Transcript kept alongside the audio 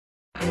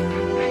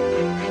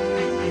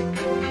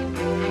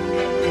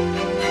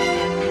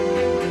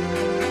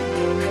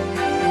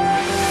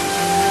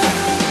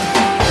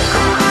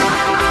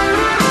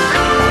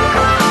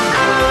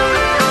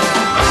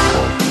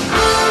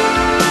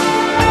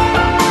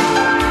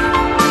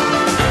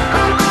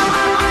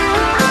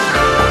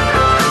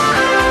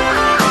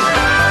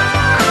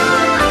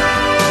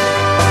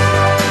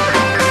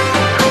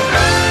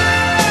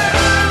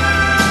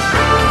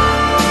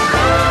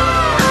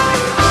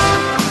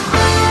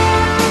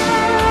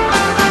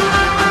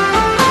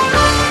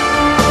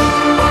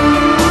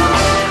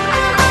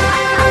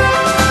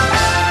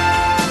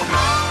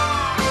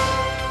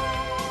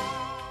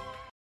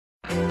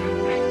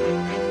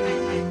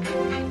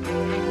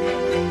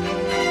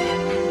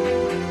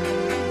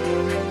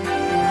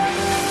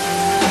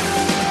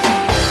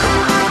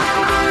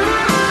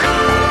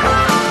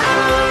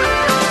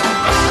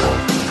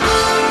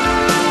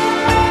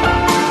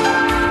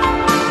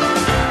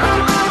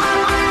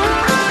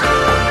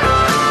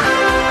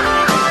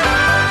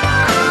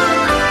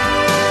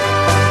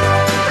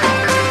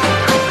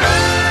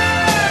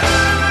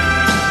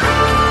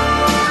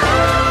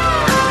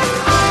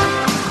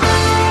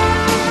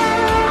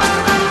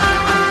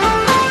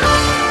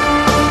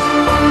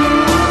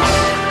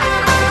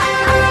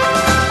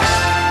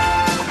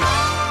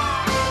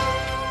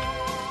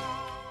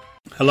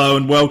Hello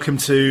and welcome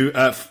to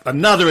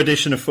another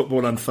edition of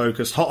Football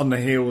Unfocused, hot on the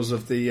heels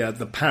of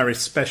the Paris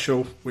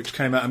special, which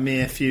came out a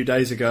mere few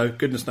days ago.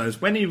 Goodness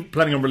knows. When are you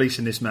planning on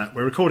releasing this, Matt?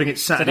 We're recording it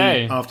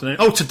Saturday afternoon.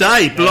 Oh,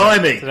 today!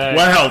 Blimey! Today.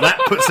 Wow, that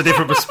puts a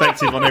different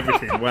perspective on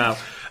everything. Wow.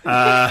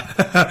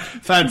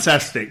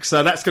 Fantastic.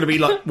 So that's going to be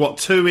like, what,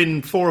 2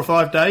 in 4 or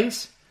 5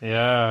 days?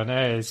 Yeah,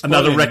 no.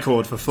 Another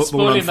record for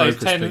Football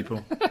Unfocused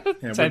people.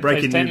 Yeah, we're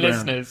breaking new ground.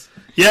 Listeners.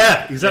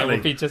 Yeah, exactly. Yeah,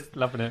 we'll be just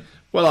loving it.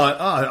 Well,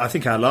 I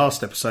think our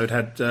last episode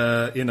had,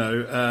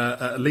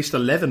 at least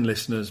 11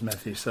 listeners,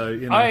 Matthew. So,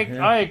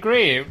 I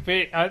agree.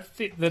 I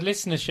think the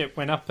listenership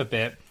went up a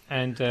bit,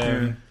 and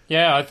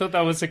I thought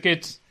that was a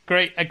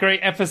great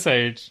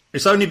episode.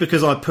 It's only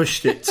because I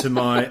pushed it to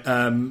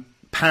my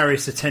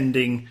Paris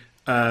attending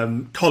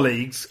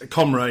comrades,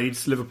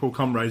 Liverpool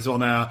comrades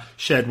on our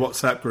shared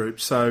WhatsApp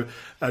group. So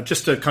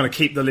just to kind of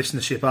keep the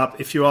listenership up,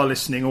 if you are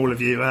listening, all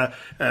of you,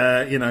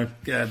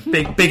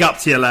 big up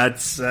to you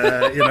lads.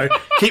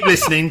 Keep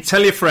listening.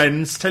 Tell your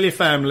friends, tell your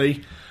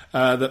family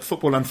that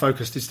Football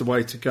Unfocused is the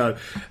way to go.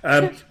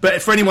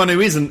 But for anyone who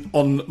isn't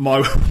on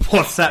my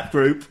WhatsApp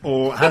group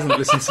or hasn't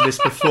listened to this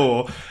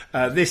before,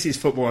 this is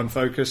Football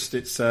Unfocused.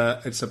 It's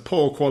a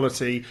poor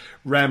quality,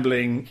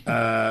 rambling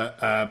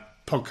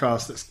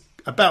podcast that's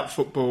about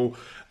football,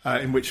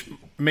 in which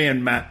me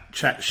and Matt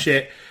chat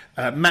shit.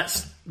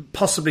 Matt's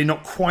possibly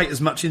not quite as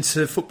much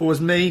into football as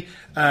me,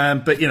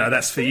 but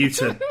that's for you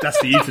to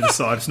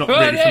decide. It's not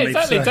really for me.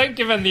 Exactly. To say. Don't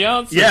give him the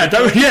answer. That's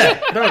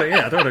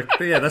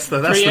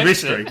the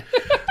mystery.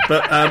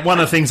 But one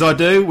of the things I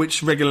do,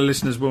 which regular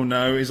listeners will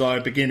know, is I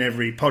begin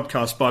every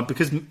podcast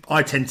because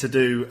I tend to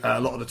do a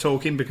lot of the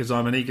talking because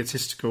I'm an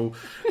egotistical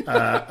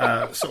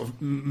sort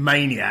of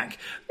maniac.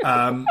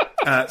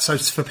 So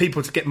for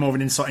people to get more of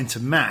an insight into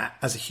Matt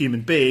as a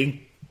human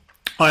being,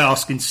 I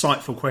ask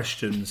insightful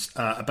questions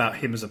about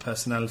him as a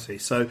personality.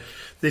 So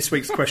this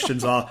week's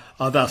questions are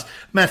thus.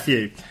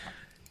 Matthew,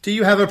 do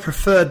you have a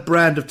preferred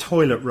brand of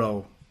toilet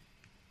roll?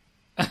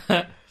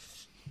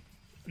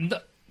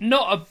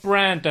 Not a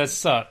brand as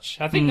such.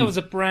 I think there was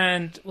a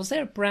brand. Was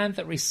there a brand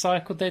that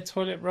recycled their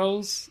toilet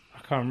rolls? I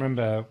can't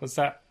remember. Was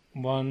that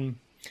one?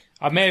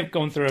 I may have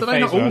gone through a phase. Do they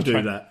not all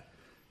do that?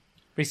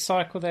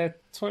 Recycle their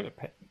toilet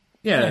paper?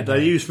 Yeah,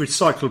 they use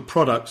recycled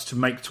products to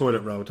make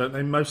toilet roll, don't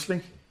they,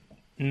 mostly?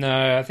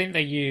 No, I think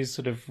they use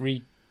sort of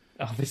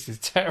Oh, this is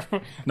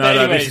terrible.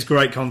 No, this is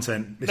great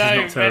content. This is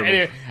not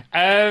terrible.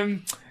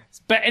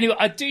 But anyway,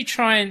 I do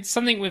try and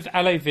something with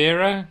aloe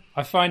vera.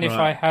 I find if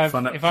I have...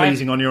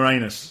 pleasing on your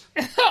anus.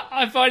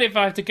 I find if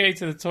I have to go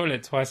to the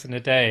toilet twice in a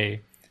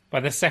day,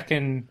 by the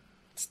second,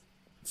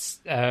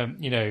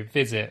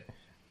 visit,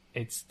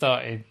 it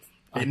started...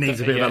 It needs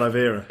a bit of aloe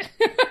vera.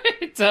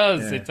 It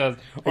does, it does.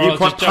 Are you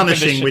quite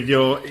punishing with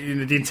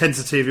the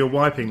intensity of your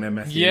wiping there,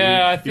 Matthew?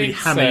 Yeah, I think you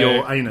hammer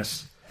your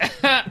anus.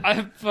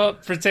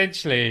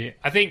 Potentially.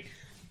 I think...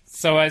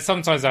 So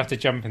sometimes I have to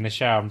jump in the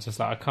shower. I'm just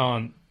like,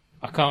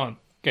 I can't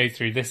go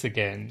through this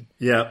again.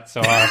 Yeah.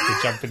 So I have to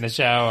jump in the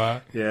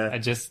shower. Yeah.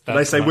 And just...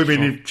 They say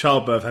women in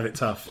childbirth have it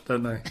tough,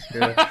 don't they?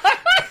 Yeah.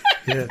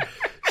 Yeah.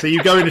 So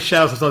you go in the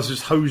shower sometimes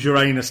just hose your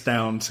anus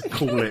down to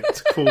cool it,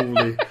 to cool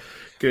the...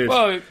 Good.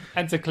 Well,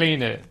 and to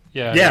clean it,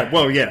 yeah. Yeah,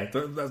 well, yeah.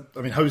 I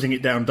mean, hosing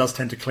it down does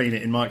tend to clean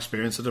it, in my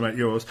experience. I don't know about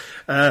yours.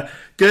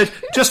 Good.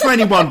 Just for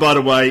anyone, by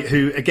the way,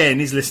 who, again,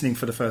 is listening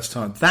for the first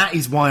time, that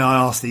is why I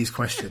ask these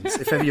questions,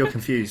 if ever you're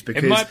confused.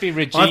 Because it might be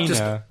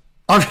Regina.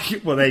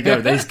 Well, there you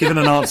go. He's given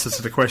an answer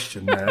to the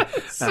question there,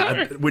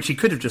 which he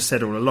could have just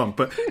said all along.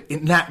 But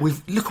in that,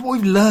 look at what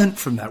we've learnt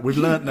from that. We've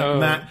learnt that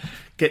Matt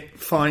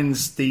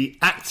finds the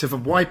act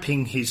of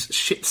wiping his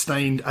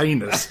shit-stained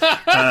anus.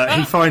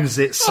 He finds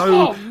it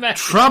so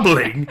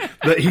troubling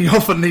that he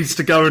often needs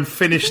to go and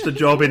finish the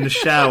job in the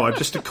shower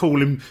just to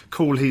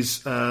cool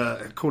his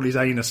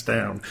anus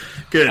down.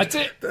 Good.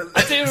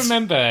 I do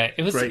remember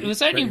it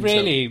was only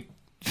really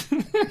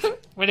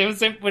when I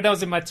was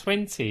in my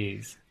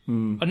 20s.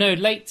 Oh no,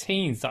 late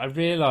teens that I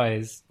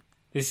realised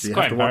this is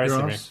quite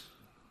embarrassing.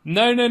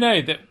 No,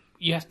 that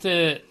you have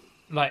to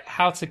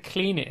how to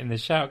clean it in the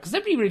shower because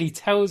nobody really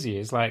tells you.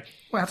 It's like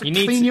have to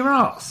clean your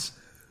ass.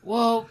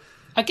 Well,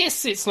 I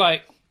guess it's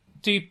like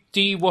do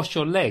you wash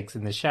your legs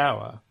in the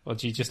shower or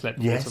do you just let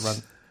the water run?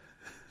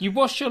 You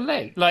wash your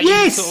leg,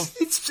 yes,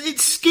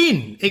 it's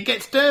skin. It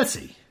gets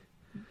dirty.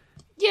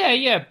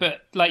 Yeah,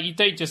 but you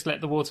don't just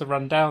let the water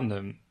run down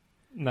them.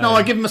 No,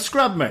 I give them a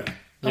scrub, mate.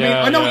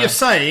 I know what you're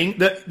saying,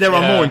 that there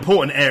are more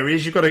important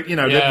areas. You've got to, there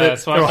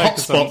are hot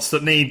spots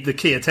that need the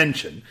key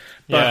attention.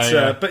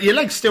 But your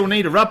legs still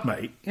need a rub,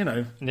 mate,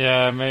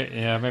 Yeah,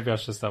 maybe I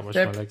should start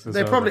washing my legs as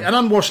well. Probably, an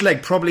unwashed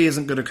leg probably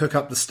isn't going to cook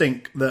up the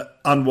stink that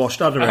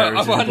unwashed other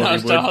areas of the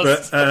body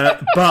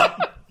would.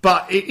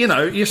 But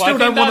you still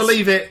don't want to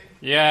leave it.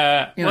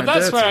 Yeah,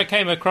 that's dirty. where I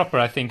came a cropper,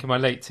 I think, in my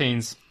late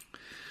teens.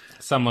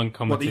 Someone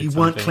commented that you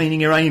weren't cleaning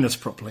your anus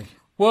properly?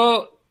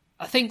 Well,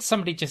 I think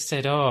somebody just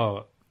said,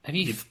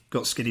 You've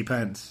got skinny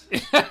pants.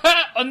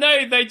 Oh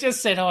no, they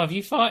just said, have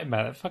you farted,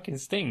 man? That fucking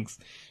stinks.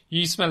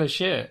 You smell of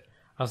shit.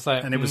 I was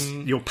like... And it was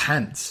your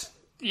pants.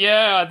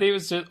 Yeah, I think it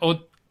was just... Or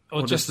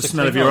Or just the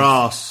smell of your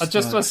arse. Or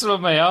just the smell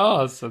of my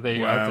arse. I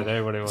think. Wow. I don't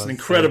know what it was. It's an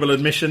incredible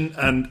admission.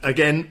 And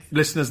again,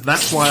 listeners,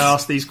 that's why I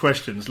asked these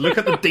questions. Look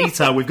at the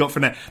detail we've got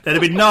for now. There'd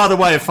have been no other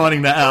way of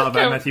finding that out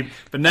about Matthew.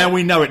 But now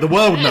we know it. The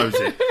world knows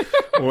it.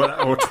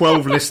 Or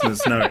 12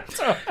 listeners know it.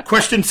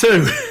 Question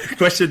two.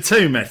 Question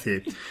two,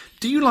 Matthew.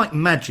 Do you like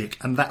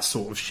magic and that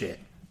sort of shit?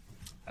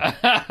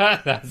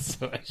 That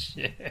sort of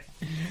shit.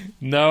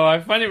 No,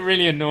 I find it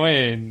really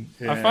annoying.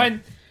 Yeah. I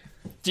find...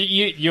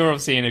 You're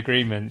obviously in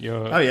agreement.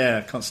 Oh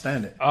yeah, I can't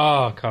stand it.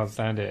 Oh, I can't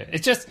stand it.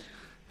 It's just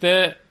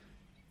the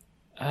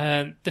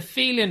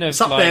feeling of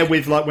it's up there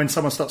with like when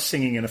someone starts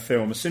singing in a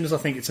film. As soon as I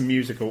think it's a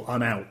musical,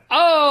 I'm out.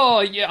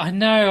 Oh yeah, I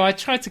know. I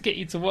tried to get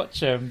you to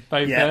watch Bo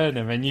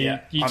Burnham, and you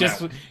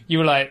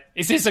were like,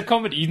 "Is this a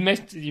comedy?" You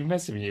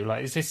messaged me. You were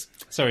like, "Is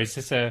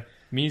this a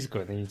musical?"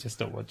 And then you just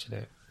stopped watching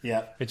it.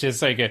 Yeah, which is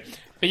so good.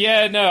 But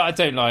yeah, no, I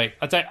don't like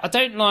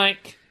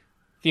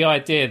the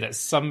idea that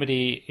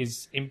somebody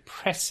is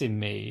impressing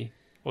me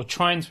or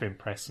trying to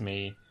impress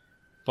me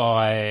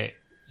by,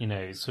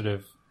 sort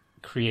of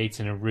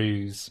creating a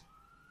ruse.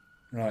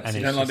 Right, so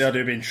you don't like the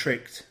idea of being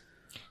tricked?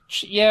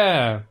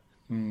 Yeah.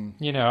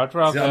 I'd rather...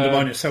 Does it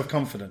undermine your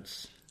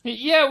self-confidence?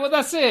 Yeah, well,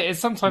 that's it. It's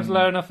sometimes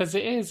low enough as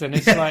it is, and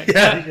it's like,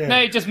 no,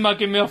 you're just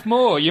mugging me off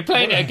more. You're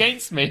playing it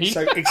against me.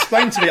 So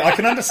explain to me, I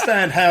can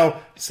understand how,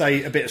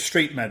 say, a bit of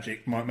street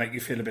magic might make you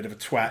feel a bit of a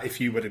twat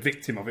if you were the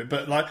victim of it,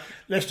 but, like,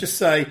 let's just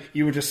say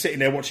you were just sitting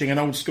there watching an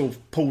old-school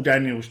Paul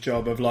Daniels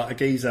job of, like, a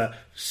geezer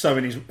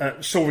sawing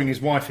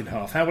his wife in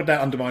half. How would that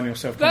undermine your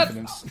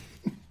self-confidence?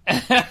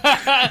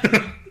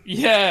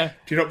 Yeah.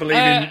 Do you not believe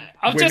in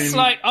I'm women? just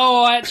like,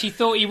 I actually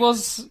thought he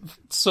was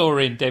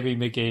sawing Debbie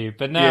McGee,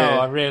 but now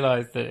I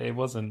realised that it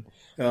wasn't.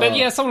 But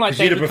yeah, someone like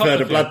David you'd have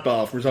preferred a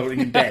bloodbath resulting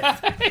in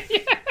death.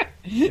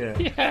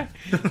 Yeah.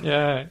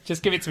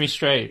 Just give it to me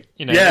straight.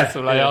 That's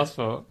all I asked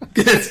for.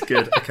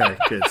 Good. Okay,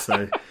 good.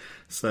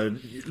 So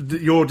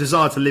your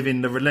desire to live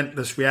in the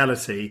relentless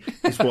reality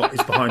is what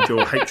is behind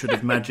your hatred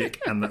of magic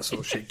and that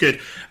sort of shit.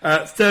 Good.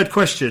 Third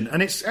question,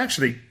 and it's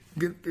actually...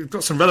 It's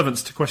got some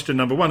relevance to question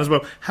number one as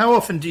well. How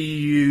often do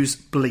you use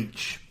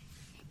bleach?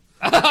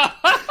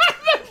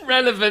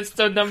 Relevance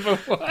to number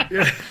one.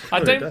 Yeah,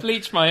 I don't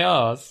bleach my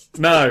arse.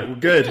 No,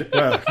 good.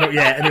 Well, not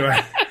yet, anyway.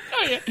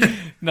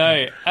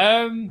 No.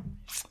 I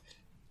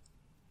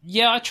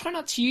try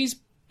not to use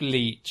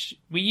bleach.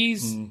 We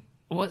use,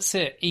 what's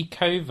it,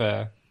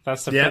 Ecova.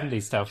 That's the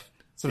friendly stuff.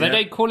 So they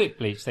don't call it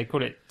bleach, they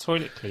call it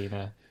toilet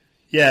cleaner.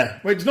 Yeah,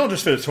 well, it's not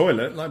just for the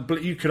toilet. Like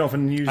you could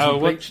often use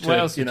bleach what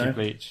else would you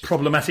bleach?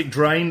 Problematic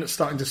drain that's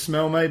starting to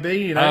smell.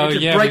 Maybe it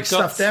just breaks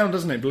stuff down,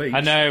 doesn't it? Bleach.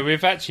 I know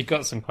we've actually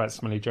got some quite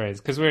smelly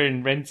drains because we're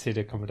in rented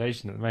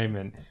accommodation at the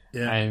moment,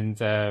 and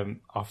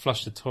I'll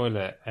flush the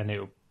toilet and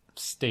it'll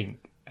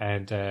stink.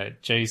 And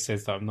Joe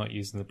says that I'm not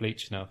using the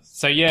bleach enough.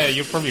 So yeah,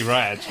 you're probably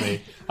right.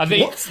 Actually, I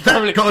think what's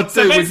that got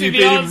to do with you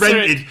being in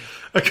rented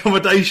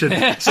accommodation?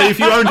 So if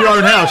you owned your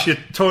own house, your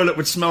toilet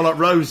would smell like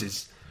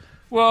roses.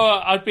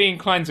 Well, I'd be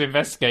inclined to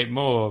investigate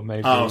more,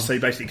 maybe. Oh, so you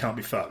basically can't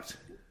be fucked.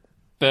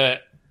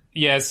 But,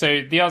 yeah,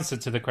 so the answer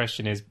to the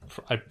question is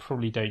I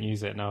probably don't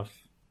use it enough.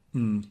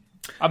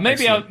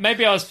 Maybe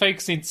I was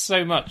focusing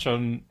so much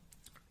on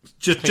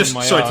Just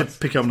sorry to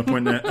pick up on the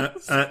point there.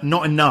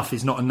 Not enough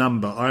is not a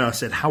number. I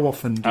said, how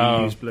often do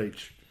you use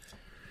bleach?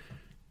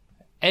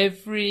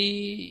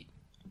 Every...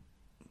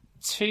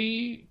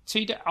 Two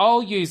days.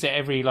 I'll use it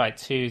every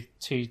two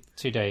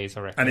days,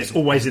 I reckon. And it's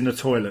always in the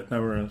toilet,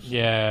 nowhere else.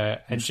 Yeah,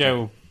 and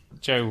Joe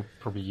will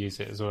probably use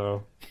it as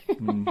well.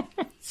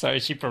 So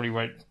she probably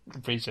won't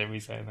appreciate me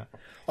saying that.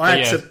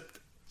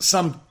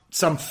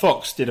 Some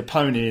fox did a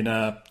pony in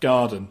a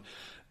garden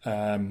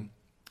a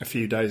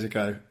few days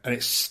ago, and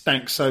it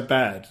stank so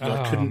bad that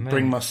I couldn't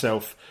bring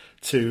myself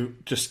to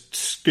just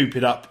scoop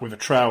it up with a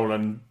trowel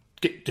and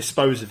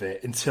dispose of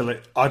it until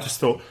I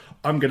just thought,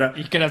 I'm going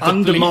to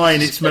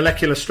undermine its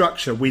molecular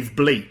structure with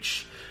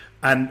bleach,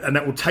 and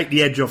that will take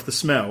the edge off the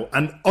smell.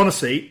 And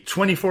honestly,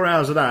 24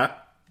 hours of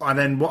that, and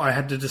then what I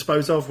had to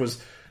dispose of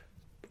was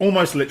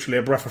almost literally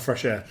a breath of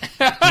fresh air.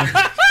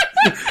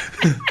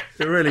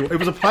 It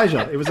was a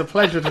pleasure. It was a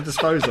pleasure to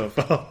dispose of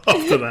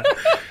after that.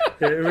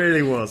 It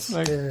really was.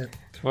 Yeah.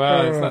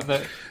 Wow, it's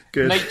like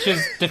the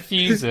nature's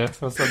diffuser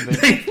or something.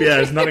 Yeah,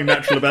 there's nothing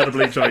natural about the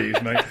bleach I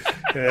use, mate.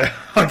 Yeah,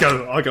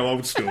 I go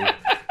old school.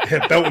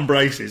 Yeah, belt and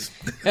braces.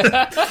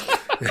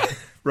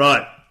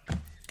 Right.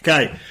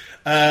 Okay.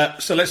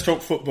 So let's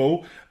talk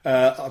football.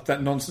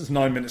 That nonsense,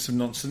 9 minutes of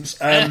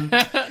nonsense.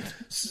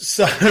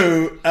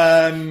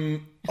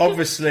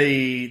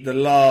 Obviously, the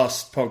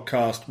last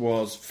podcast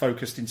was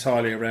focused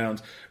entirely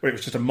around, it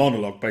was just a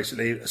monologue,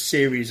 basically, a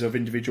series of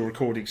individual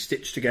recordings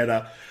stitched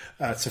together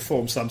to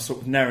form some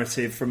sort of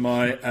narrative from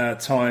my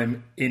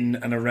time in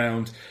and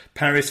around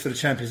Paris for the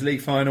Champions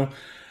League final.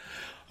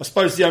 I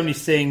suppose the only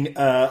thing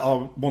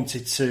I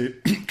wanted to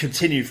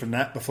continue from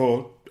that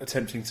before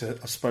attempting to,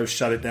 I suppose,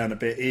 shut it down a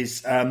bit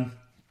is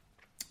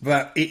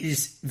that it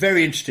is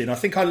very interesting. I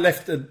think I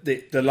left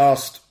the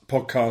last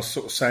podcast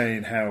sort of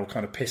saying how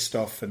kind of pissed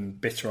off and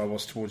bitter I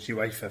was towards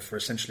UEFA for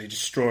essentially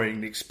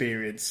destroying the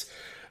experience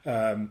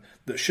that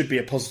should be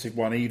a positive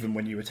one, even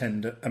when you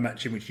attend a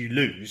match in which you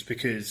lose,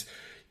 because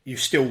you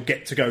still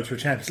get to go to a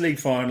Champions League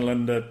final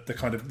and the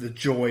kind of the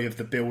joy of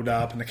the build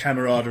up and the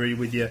camaraderie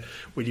with your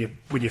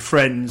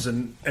friends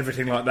and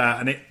everything like that.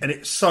 And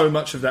it so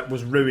much of that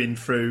was ruined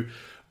through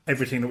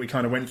everything that we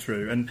kind of went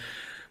through. And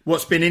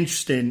what's been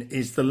interesting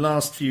is the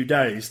last few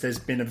days there's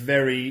been a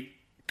very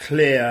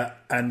clear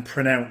and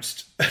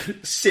pronounced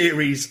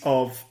series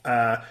of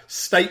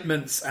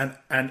statements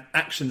and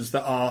actions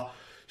that are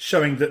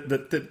showing that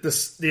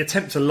the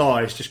attempt to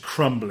lie is just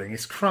crumbling.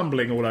 It's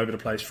crumbling all over the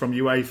place from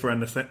UEFA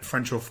and the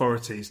French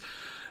authorities.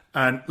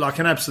 And like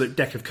an absolute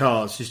deck of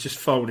cards is just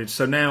folded.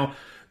 So now,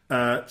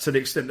 to the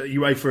extent that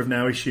UEFA have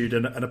now issued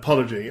an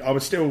apology, I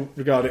would still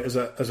regard it as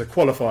a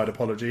qualified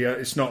apology.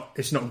 It's not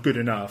good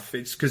enough.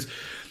 It's because...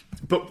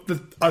 But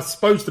I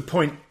suppose the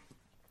point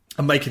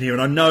I'm making here,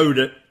 and I know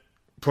that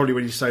probably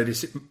when you say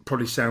this, it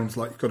probably sounds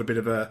like you've got a bit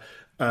of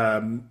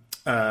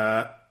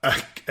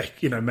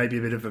maybe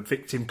a bit of a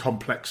victim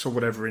complex or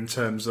whatever in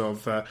terms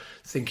of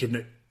thinking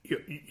that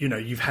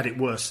you've had it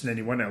worse than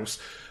anyone else.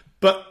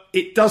 But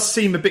it does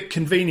seem a bit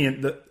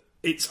convenient that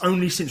it's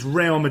only since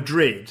Real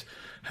Madrid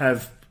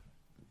have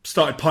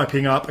started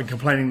piping up and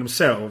complaining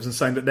themselves and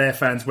saying that their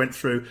fans went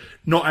through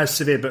not as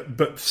severe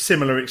but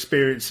similar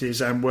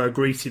experiences and were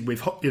greeted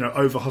with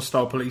over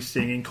hostile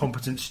policing,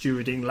 incompetent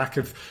stewarding, lack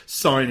of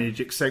signage,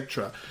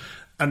 etc.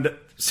 And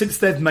since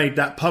they've made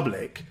that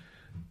public,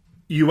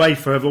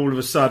 UEFA have all of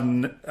a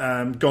sudden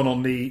gone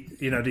on the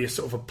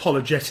sort of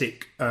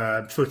apologetic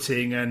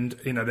footing, and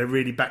they're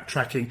really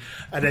backtracking.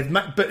 And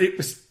but it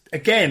was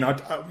again,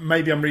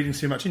 maybe I'm reading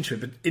too much into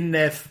it, but in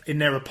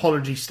their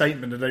apology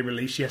statement that they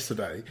released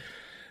yesterday,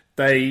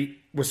 they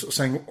were sort of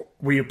saying,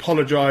 we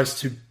apologise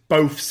to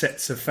both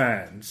sets of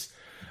fans.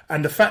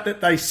 And the fact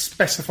that they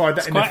specified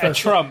that It's quite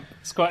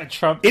a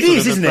Trump. It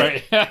is, isn't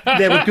it?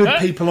 There were good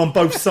people on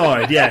both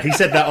sides. Yeah, he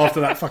said that after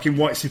that fucking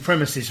white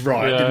supremacist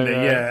riot, didn't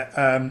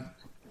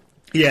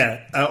he?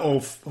 Yeah.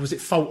 Or was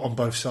it fault on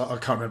both sides? I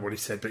can't remember what he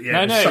said, but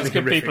yeah. No, it's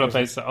good people on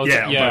both sides. I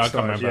can't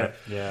remember.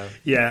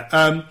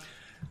 Yeah.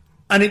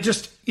 And it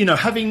just,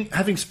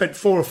 having spent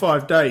 4 or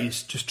 5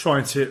 days just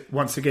trying to,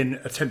 once again,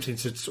 attempting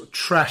to sort of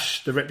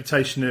trash the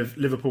reputation of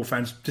Liverpool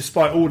fans,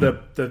 despite all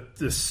the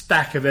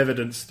stack of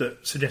evidence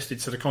that suggested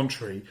to the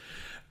contrary,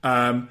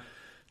 to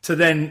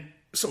then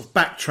sort of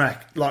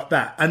backtrack like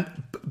that,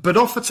 but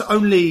offer to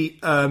only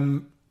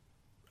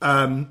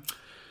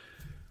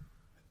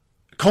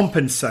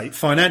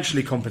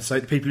financially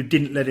compensate the people who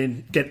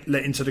didn't get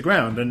let into the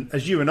ground. And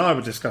as you and I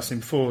were discussing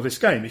before this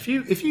game, if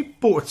you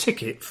bought a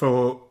ticket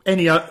for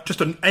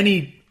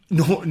any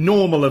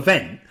normal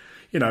event,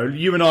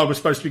 you and I were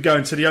supposed to be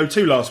going to the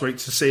O2 last week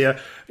to see a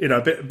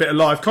bit of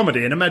live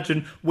comedy, and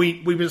imagine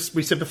we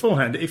said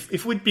beforehand,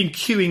 if we'd been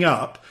queuing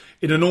up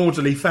in an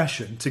orderly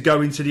fashion to go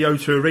into the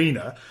O2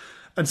 arena,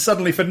 and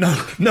suddenly for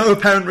no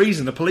apparent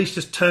reason the police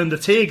just turned the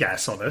tear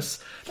gas on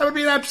us, that would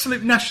be an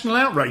absolute national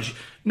outrage.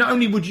 Not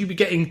only would you be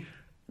getting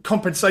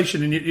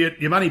compensation and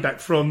your money back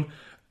from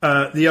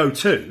the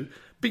O2,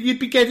 but you'd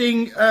be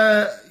getting,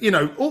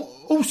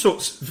 all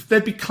sorts.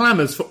 There'd be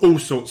clamours for all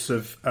sorts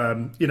of,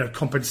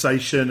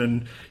 compensation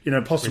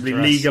and, possibly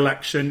legal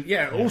action.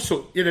 Yeah, all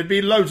sorts. There'd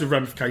be loads of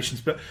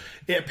ramifications. But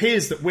it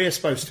appears that we're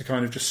supposed to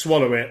kind of just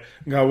swallow it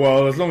and go,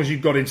 well, as long as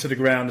you've got into the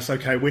ground, it's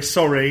okay. We're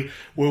sorry.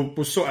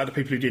 We'll sort out the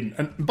people who didn't.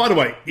 And by the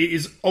way, it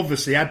is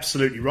obviously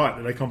absolutely right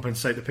that they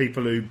compensate the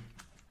people who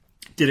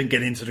didn't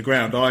get into the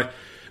ground. I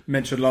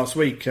mentioned last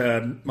week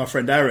my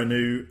friend Aaron,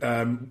 who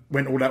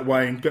went all that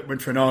way and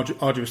went through an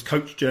arduous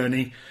coach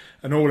journey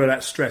and all of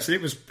that stress. And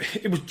it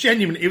was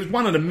genuine. It was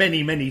one of the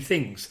many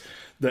things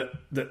that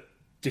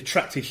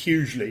detracted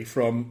hugely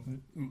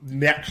from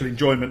the actual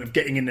enjoyment of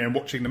getting in there and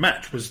watching the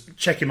match, was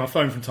checking my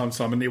phone from time to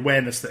time and the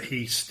awareness that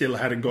he still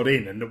hadn't got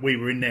in and that we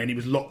were in there and he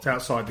was locked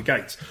outside the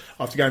gates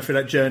after going through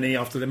that journey,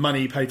 after the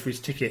money he paid for his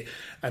ticket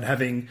and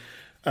having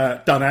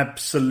done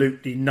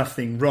absolutely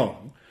nothing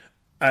wrong.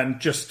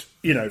 And just,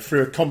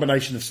 through a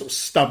combination of sort of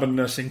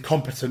stubbornness,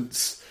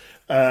 incompetence,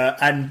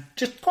 and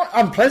just quite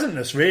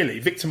unpleasantness,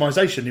 really,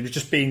 victimisation. He was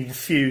just being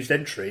refused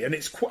entry, and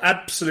it's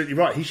absolutely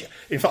right.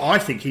 In fact, I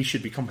think he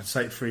should be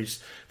compensated for his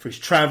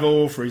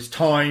travel, for his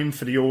time,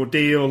 for the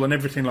ordeal, and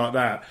everything like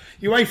that.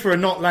 UEFA are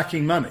not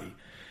lacking money,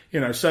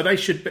 so they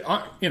should be.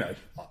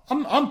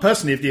 I'm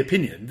personally of the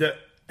opinion that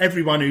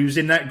everyone who's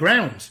in that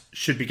ground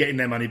should be getting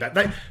their money back.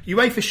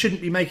 UEFA shouldn't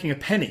be making a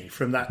penny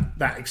from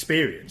that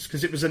experience,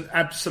 because it was an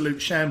absolute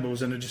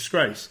shambles and a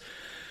disgrace.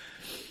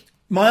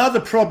 My other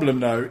problem,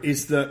 though,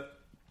 is that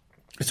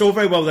it's all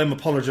very well them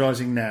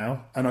apologising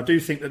now, and I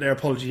do think that their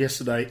apology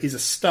yesterday is a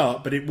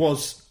start, but it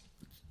was,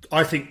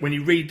 I think, when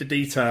you read the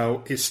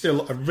detail, it's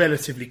still a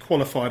relatively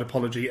qualified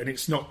apology, and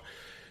it's not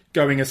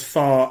going as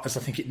far as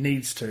I think it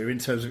needs to in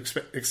terms of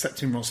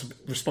accepting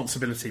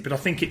responsibility. But I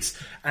think it's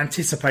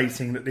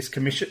anticipating that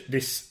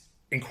this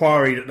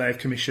inquiry that they have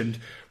commissioned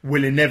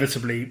will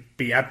inevitably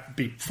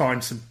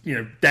find some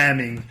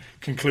damning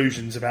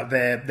conclusions about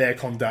their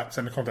conduct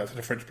and the conduct of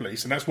the French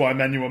police, and that's why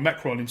Emmanuel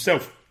Macron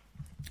himself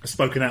has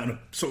spoken out and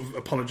sort of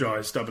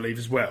apologised, I believe,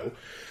 as well.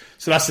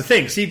 So that's the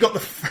thing. So you've got the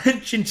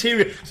French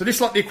interior. So this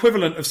is like the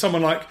equivalent of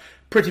someone like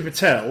Priti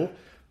Patel,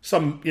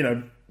 some,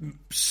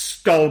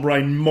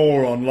 skull-brained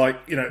moron, like,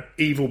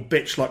 evil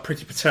bitch like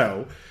Priti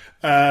Patel,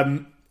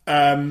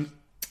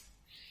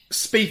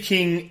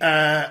 speaking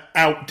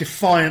out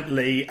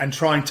defiantly and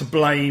trying to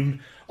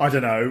blame, I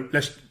don't know,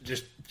 let's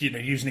just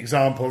use an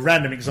example, a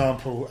random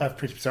example of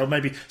Priti Patel,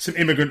 maybe some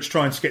immigrants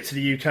trying to get to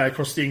the UK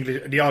across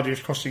the idea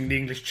of crossing the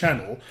English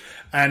Channel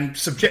and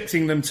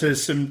subjecting them to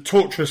some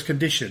torturous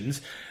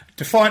conditions,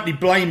 defiantly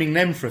blaming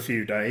them for a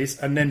few days,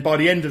 and then by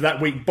the end of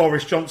that week,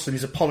 Boris Johnson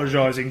is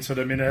apologising to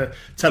them in a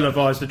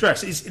televised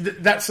address.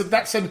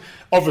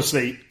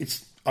 Obviously,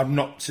 I'm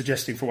not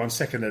suggesting for 1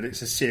 second that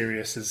it's as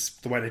serious as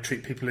the way they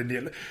treat people in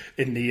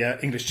the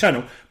English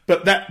Channel,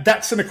 but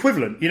that's an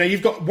equivalent.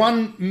 You've got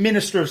one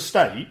Minister of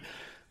State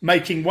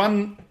making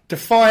one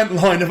defiant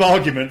line of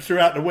argument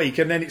throughout the week,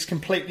 and then it's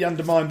completely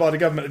undermined by the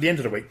government at the end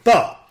of the week.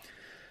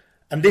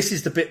 And this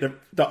is the bit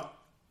that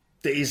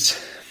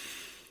is,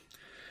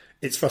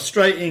 it's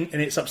frustrating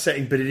and it's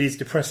upsetting, but it is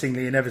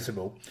depressingly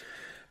inevitable.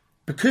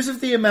 Because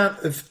of the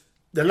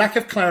lack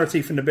of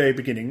clarity from the very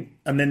beginning,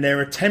 and then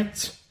their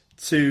attempt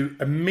to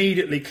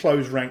immediately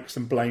close ranks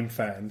and blame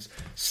fans,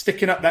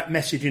 sticking up that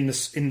message in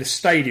the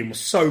stadium was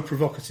so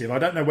provocative. I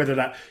don't know whether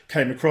that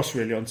came across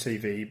really on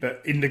TV,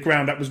 but in the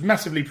ground that was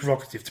massively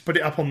provocative. To put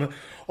it up on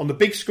the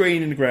big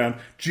screen in the ground,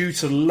 due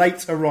to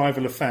late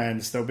arrival of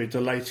fans, there'll be a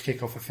delay to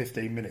kick off for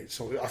 15 minutes.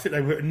 Or I think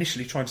they were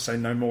initially trying to say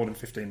no more than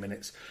 15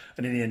 minutes,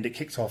 and in the end it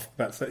kicked off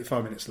about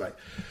 35 minutes late.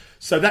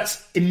 So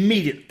that's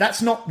immediate.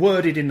 That's not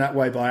worded in that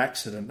way by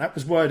accident. That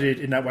was worded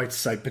in that way to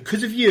say,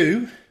 because of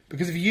you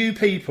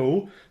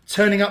people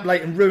turning up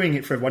late and ruining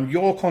it for everyone,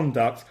 your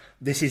conduct,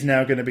 this is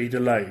now going to be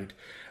delayed.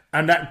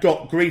 And that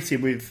got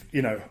greeted with,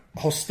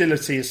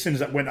 hostility as soon as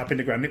that went up in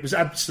the ground. It was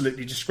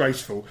absolutely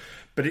disgraceful.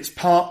 But it's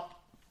part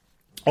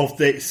of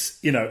this,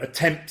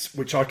 attempt,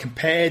 which I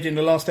compared in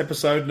the last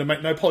episode, and I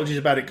make no apologies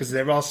about it because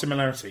there are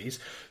similarities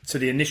to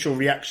the initial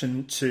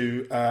reaction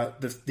to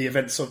the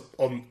events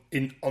on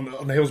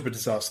the Hillsborough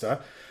disaster.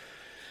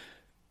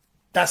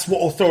 That's what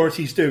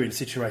authorities do in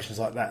situations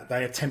like that.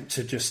 They attempt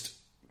to just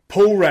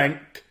pull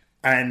rank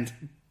and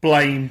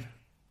blame,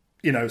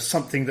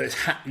 something that is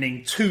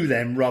happening to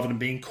them rather than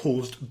being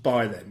caused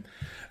by them.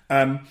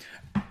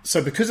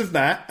 So because of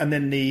that, and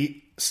then the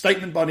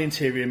statement by the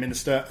Interior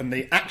Minister and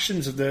the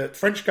actions of the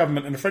French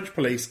government and the French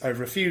police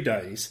over a few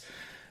days,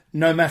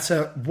 no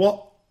matter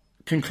what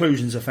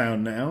conclusions are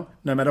found now,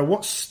 no matter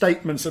what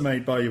statements are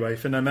made by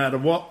UEFA, no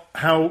matter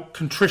how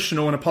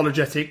contritional and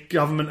apologetic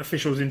government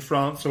officials in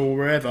France or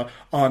wherever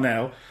are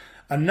now,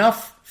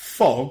 enough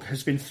fog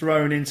has been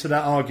thrown into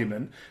that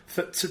argument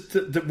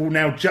that will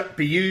now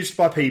be used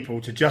by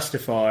people to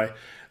justify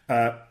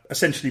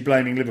essentially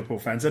blaming Liverpool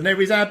fans. And there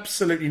is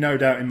absolutely no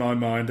doubt in my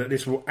mind that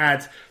this will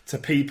add to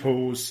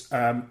people's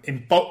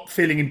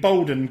feeling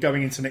emboldened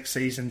going into next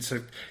season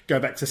to go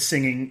back to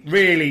singing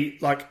really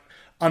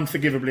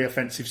unforgivably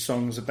offensive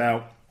songs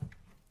about,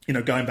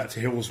 going back to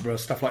Hillsborough,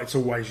 stuff like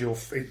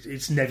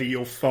it's never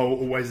your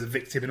fault, always the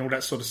victim and all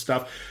that sort of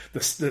stuff.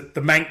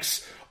 The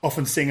Manx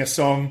often sing a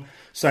song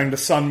saying the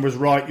sun was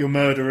right, you're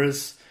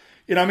murderers.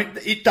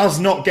 It does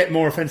not get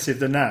more offensive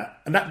than that.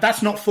 And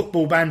that's not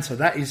football banter.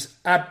 That is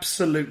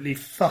absolutely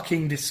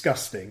fucking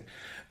disgusting.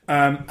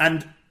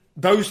 And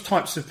those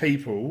types of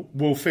people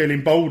will feel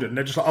emboldened.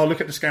 They're just like, oh,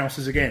 look at the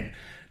Scousers again.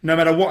 No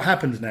matter what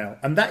happens now.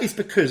 And that is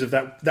because of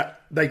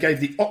that they gave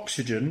the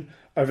oxygen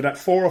over that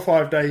 4 or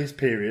 5 days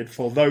period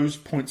for those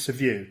points of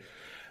view.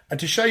 And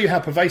to show you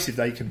how pervasive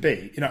they can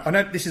be, I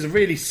know this is a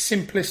really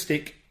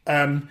simplistic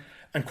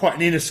and quite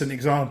an innocent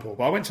example,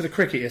 but I went to the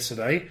cricket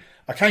yesterday.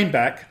 I came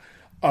back.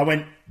 I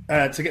went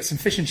to get some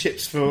fish and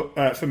chips for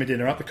my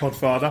dinner at the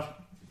Codfather.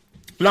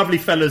 Lovely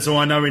fellas who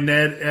I know in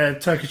there,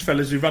 Turkish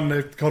fellas who run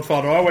the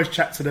Codfather. I always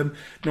chat to them,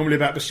 normally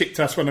about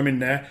Besiktas when I'm in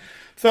there.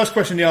 First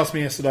question he asked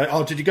me yesterday,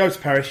 oh, did you go to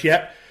Paris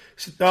yet?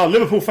 He said, oh,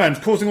 Liverpool fans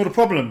causing all the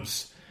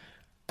problems.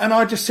 And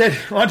I just said,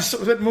 well,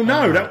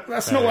 no,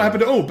 that's not what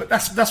happened at all. But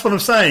that's what I'm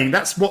saying.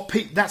 That's what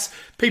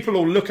people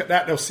will look at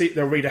that.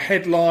 They'll read a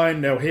headline,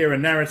 they'll hear a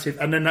narrative,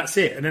 and then that's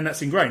it. And then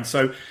that's ingrained.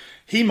 So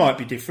he might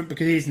be different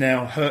because he's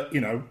now heard,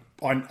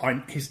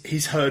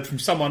 he's heard from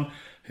someone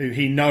who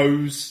he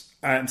knows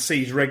and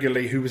sees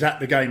regularly, who was at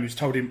the game, who's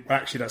told him, well,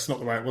 actually, that's not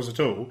the way it was at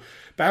all.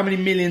 But how many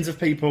millions of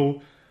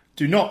people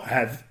do not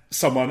have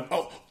someone?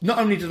 Oh, not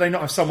only do they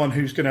not have someone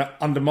who's going to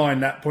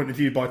undermine that point of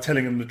view by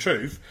telling them the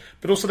truth,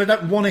 but also they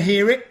don't want to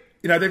hear it.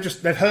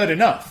 They've heard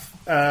enough.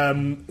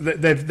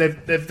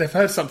 They've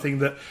heard something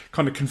that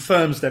kind of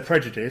confirms their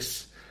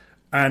prejudice,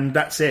 and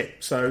that's it.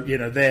 So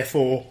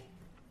therefore,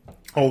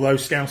 all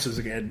those Scousers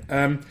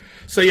again.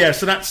 So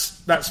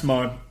that's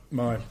my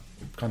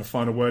kind of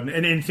final word.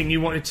 And anything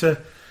you wanted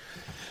to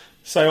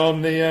say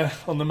on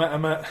the matter,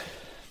 Matt?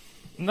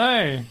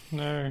 No.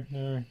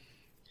 I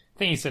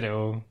think you said it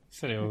all.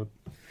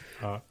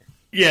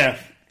 Yeah.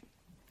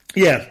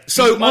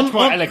 So much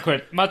more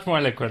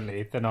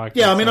eloquently than I.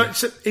 Yeah, I mean,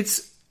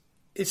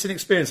 it's an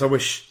experience I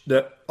wish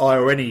that I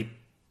or any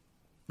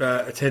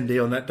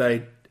attendee on that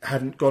day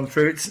hadn't gone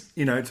through.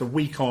 It's a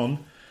week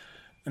on,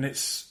 and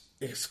it's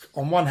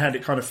on one hand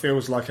it kind of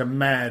feels like a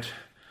mad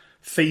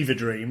fever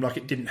dream, like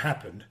it didn't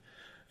happen,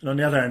 and on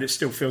the other hand it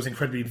still feels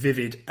incredibly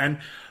vivid. And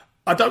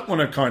I don't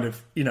want to kind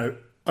of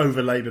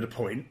over-labour the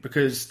point,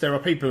 because there are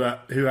people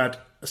who had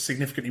a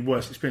significantly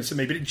worse experience than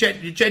me, but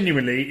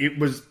genuinely it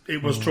was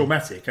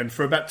traumatic. And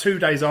for about 2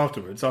 days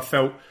afterwards, I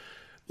felt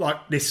like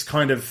this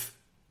kind of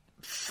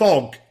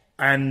fog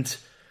and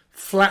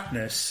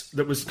flatness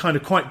that was kind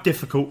of quite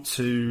difficult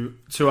to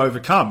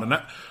overcome. And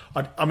that,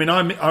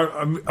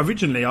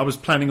 originally I was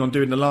planning on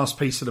doing the last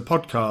piece of the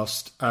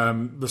podcast,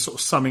 the sort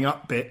of summing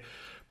up bit,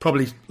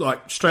 probably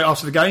like straight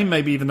after the game,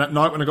 maybe even that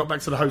night when I got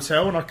back to the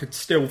hotel, and I could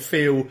still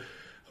feel.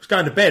 I was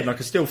going to bed and I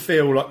could still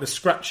feel like the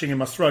scratching in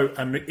my throat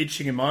and the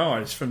itching in my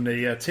eyes from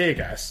the tear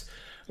gas,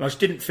 and I just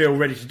didn't feel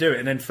ready to do it.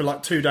 And then for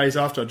like 2 days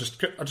after, I just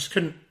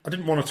couldn't. I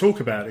didn't want to talk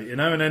about it, And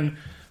then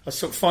I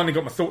sort of finally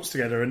got my thoughts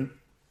together, and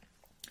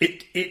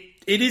it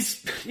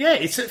is,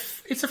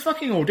 it's a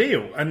fucking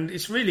ordeal, and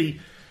it's really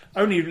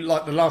only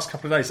like the last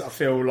couple of days that I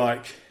feel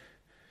like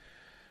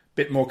a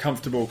bit more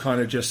comfortable,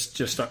 kind of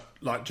just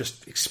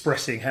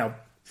expressing how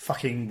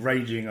fucking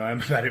raging I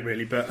am about it,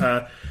 really.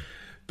 But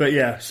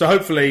yeah, so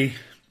hopefully.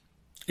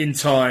 In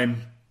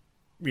time,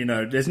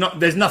 there's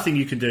nothing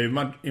you can do.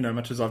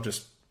 Much as I've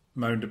just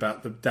moaned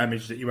about the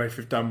damage that UEFA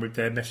have done with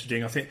their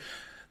messaging, I think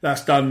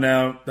that's done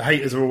now. The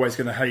haters are always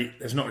going to hate.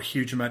 There's not a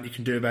huge amount you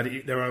can do about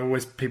it. There are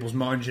always people's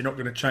minds you're not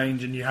going to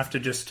change, and you have to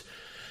just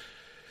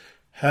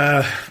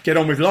get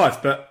on with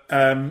life. But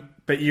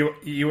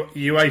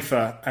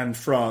UEFA and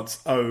France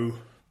owe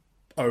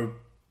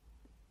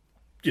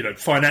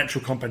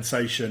financial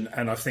compensation,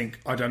 and I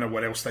don't know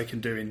what else they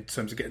can do in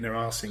terms of getting their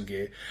arse in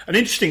gear. And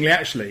interestingly,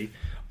 actually,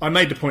 I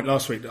made the point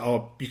last week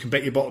that you can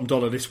bet your bottom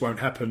dollar this won't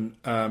happen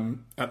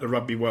at the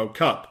Rugby World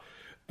Cup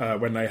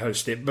when they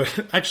host it.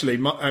 But actually,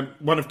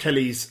 one of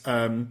Kelly's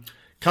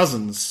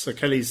cousins, so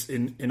Kelly's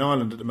in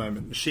Ireland at the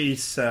moment,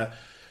 she's...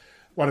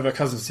 one of her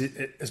cousins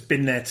has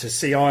been there to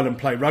see Ireland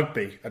play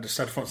rugby at the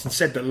Stade de France, and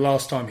said that the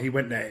last time he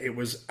went there, it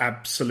was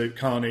absolute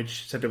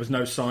carnage. Said there was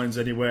no signs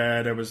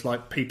anywhere. There was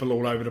like people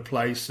all over the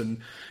place, and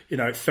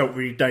it felt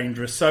really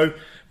dangerous. So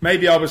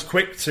maybe I was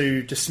quick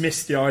to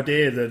dismiss the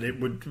idea that it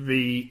would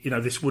be,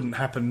 this wouldn't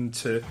happen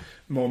to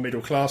more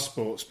middle class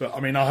sports. But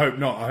I hope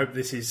not. I hope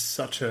this is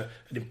such an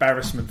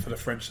embarrassment for the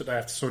French that they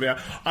have to sort it out.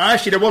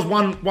 There was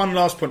one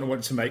last point I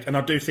wanted to make, and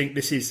I do think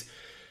this is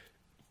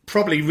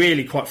probably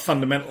really quite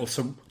fundamental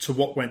to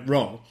what went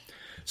wrong.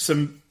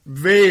 Some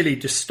really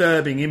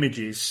disturbing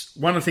images.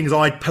 One of the things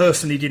I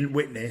personally didn't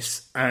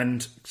witness,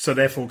 and so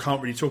therefore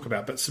can't really talk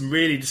about, but some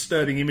really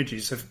disturbing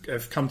images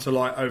have come to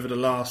light over the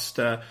last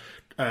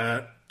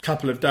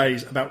couple of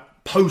days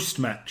about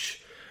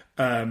post-match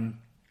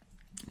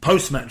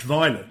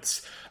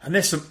violence. And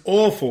there's some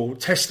awful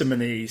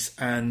testimonies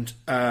and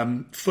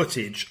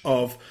footage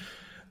of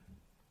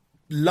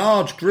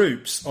large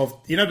groups of,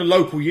 the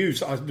local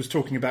youths I was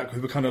talking about, who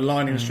were kind of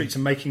lining the streets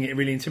and making it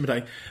really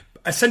intimidating,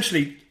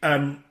 essentially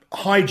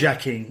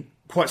hijacking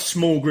quite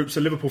small groups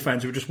of Liverpool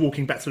fans who were just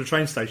walking back to the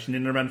train station,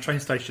 in and around the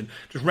train station,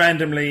 just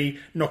randomly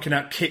knocking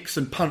out kicks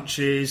and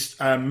punches,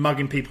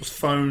 mugging people's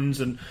phones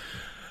and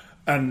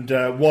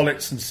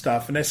wallets and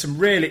stuff. And there's some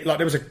really, there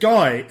was a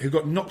guy who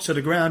got knocked to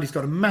the ground. He's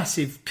got a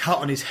massive cut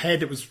on his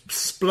head. It was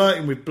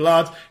splurting with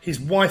blood.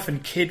 His wife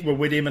and kid were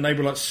with him, and they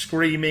were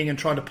screaming and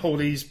trying to pull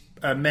these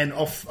men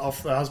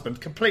off the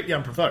husband, completely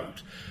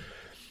unprovoked.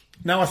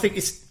 Now, I think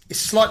it's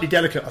slightly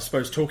delicate, I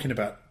suppose, talking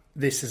about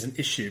this as an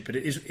issue, but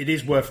it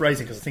is worth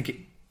raising, because I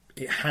think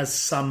it has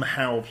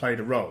somehow played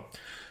a role.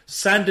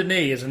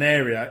 Saint-Denis as an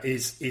area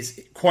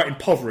is quite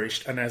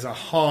impoverished and has a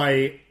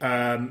high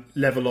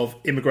level of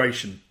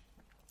immigration.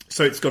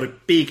 So it's got a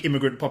big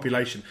immigrant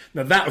population.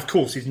 Now, that, of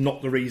course, is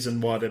not the reason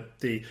why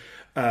the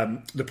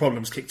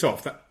problems kicked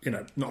off. That,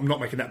 I'm not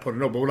making that point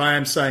at all. But what I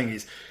am saying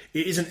is,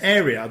 it is an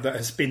area that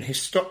has been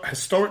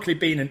historically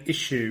been an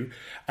issue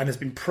and has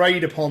been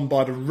preyed upon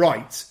by the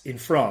right in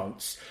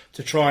France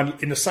to try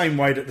and, in the same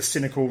way that the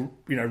cynical,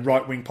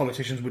 right-wing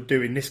politicians would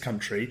do in this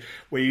country,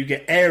 where you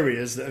get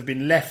areas that have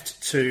been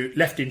left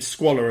in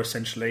squalor,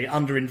 essentially,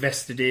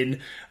 underinvested in,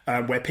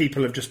 where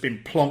people have just been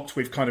plonked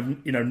with kind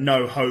of,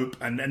 no hope,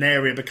 and an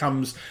area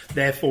becomes,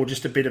 therefore,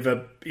 just a bit of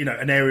a,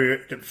 an area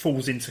that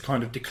falls into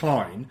kind of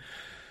decline.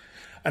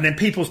 And then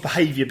people's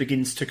behaviour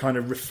begins to kind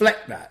of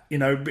reflect that,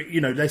 But,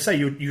 they say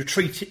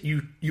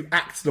you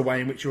act the way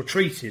in which you're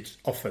treated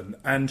often,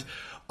 and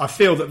I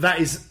feel that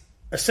is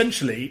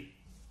essentially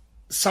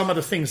some of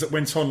the things that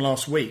went on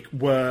last week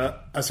were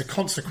as a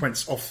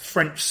consequence of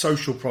French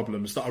social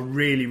problems that are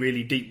really,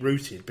 really deep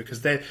rooted,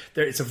 because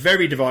it's a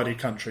very divided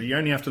country. You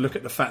only have to look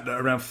at the fact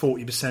that around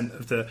 40%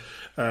 of the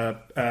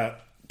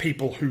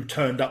people who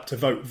turned up to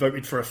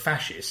voted for a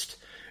fascist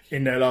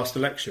in their last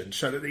election.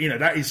 So that,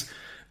 that is.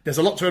 There's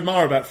a lot to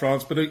admire about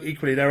France, but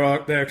equally they're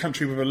a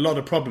country with a lot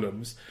of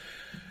problems.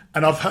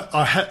 And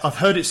I've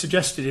heard it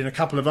suggested in a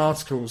couple of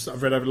articles that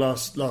I've read over the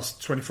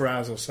last 24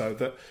 hours or so,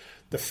 that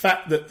the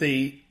fact that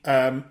the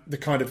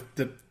kind of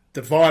the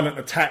the violent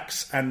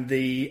attacks and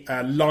the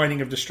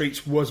lining of the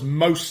streets was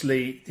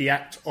mostly the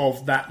act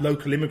of that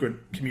local immigrant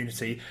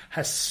community,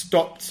 has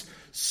stopped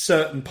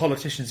certain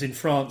politicians in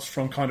France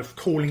from kind of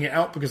calling it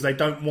out, because they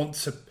don't want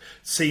to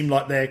seem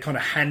like they're kind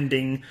of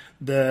handing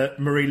the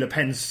Marine Le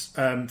Pen's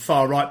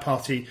far right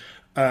party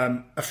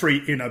a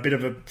bit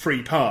of a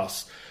free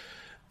pass.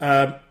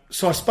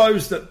 So I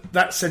suppose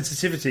that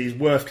sensitivity is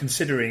worth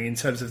considering in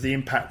terms of the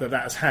impact that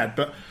has had.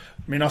 But I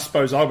mean, I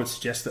suppose I would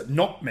suggest that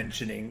not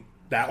mentioning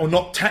that, or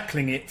not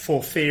tackling it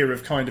for fear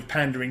of kind of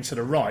pandering to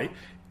the right,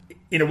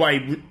 in a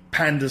way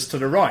panders to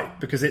the right,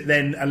 because it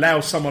then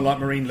allows someone like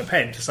Marine Le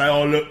Pen to say,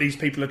 oh, look, these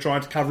people are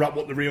trying to cover up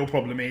what the real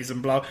problem is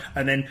and blah,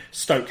 and then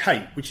stoke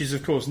hate, which is,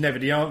 of course, never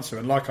the answer.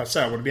 And like I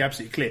say, I want to be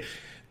absolutely clear.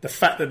 The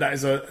fact that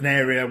is an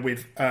area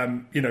with,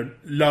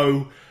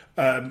 low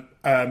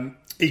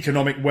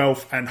economic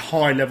wealth and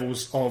high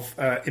levels of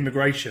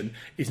immigration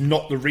is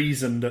not the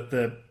reason that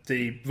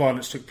the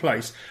violence took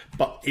place,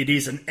 but it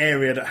is an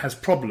area that has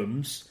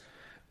problems.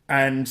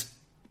 And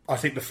I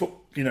think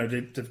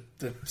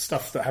the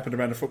stuff that happened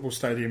around the football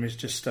stadium is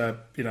just a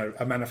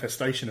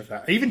manifestation of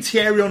that. Even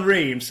Thierry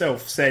Henry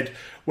himself said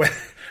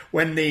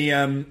when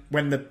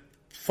the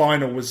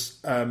final was,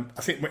 I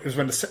think it was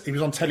when he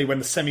was on telly when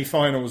the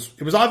semi-finals.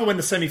 It was either when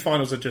the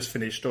semi-finals had just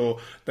finished or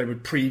they were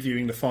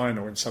previewing the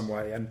final in some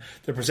way. And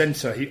the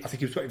presenter, I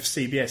think he was working for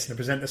CBS, and the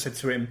presenter said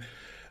to him,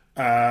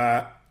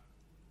 "Are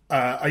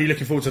you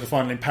looking forward to the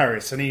final in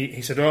Paris?" And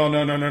he said, "Oh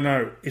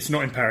no, it's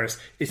not in Paris.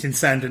 It's in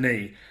Saint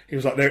Denis." He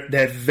was like,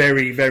 "They're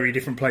very, very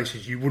different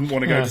places. You wouldn't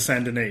want to go to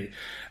Saint Denis."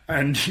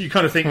 And you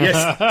kind of think,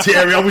 yes,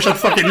 Thierry, I wish I'd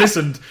fucking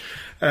listened.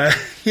 I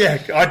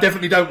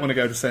definitely don't want to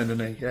go to Saint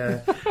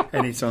Denis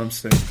anytime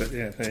soon. But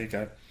yeah, there you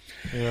go.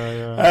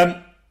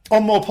 Yeah.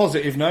 On more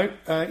positive note,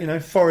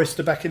 Forest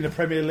are back in the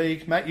Premier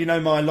League. Matt, you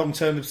know my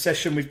long-term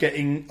obsession with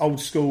getting old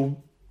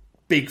school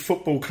big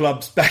football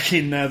clubs back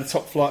in the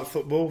top flight of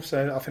football,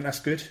 so I think that's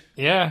good.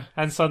 Yeah,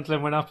 and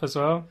Sunderland went up as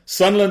well.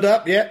 Sunderland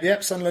up,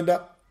 Sunderland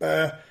up,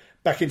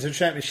 back into the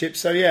Championship.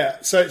 So yeah,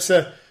 so it's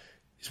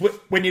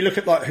when you look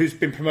at like who's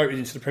been promoted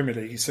into the Premier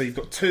League, so you've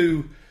got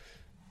two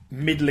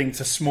middling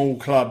to small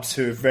clubs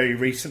who have very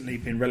recently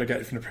been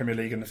relegated from the Premier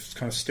League and have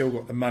kind of still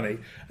got the money,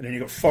 and then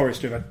you've got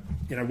Forest, who have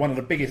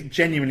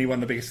genuinely one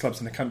of the biggest clubs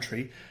in the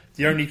country,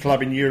 the only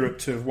club in Europe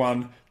to have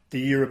won the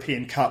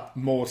European Cup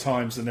more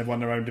times than they've won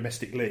their own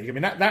domestic league. I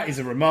mean, that is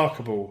a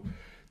remarkable,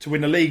 to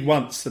win the league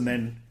once and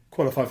then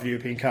qualify for the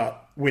European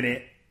Cup, win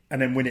it,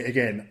 and then win it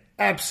again.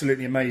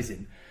 Absolutely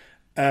amazing.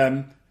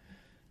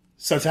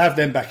 So to have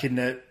them back in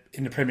the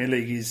Premier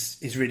League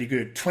is really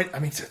good.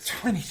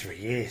 23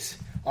 years.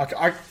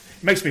 It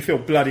makes me feel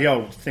bloody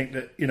old to think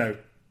that,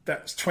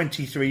 that's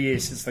 23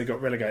 years since they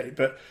got relegated.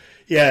 But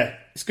yeah,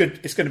 it's good.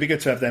 It's going to be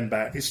good to have them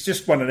back. It's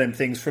just one of them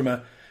things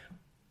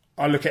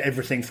I look at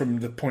everything from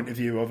the point of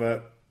view of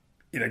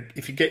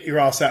if you get your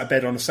ass out of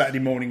bed on a Saturday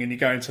morning and you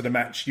go into the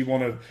match, you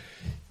want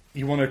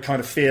to kind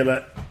of feel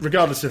that,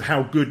 regardless of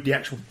how good the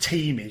actual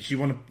team is, you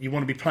want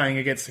to be playing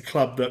against a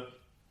club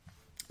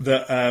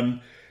that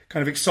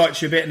kind of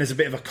excites you a bit, and there's a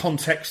bit of a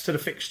context to the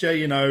fixture,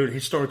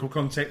 historical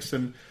context,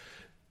 and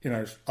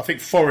I think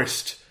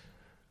Forest,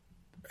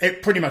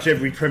 pretty much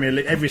every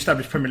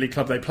established Premier League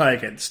club they play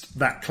against,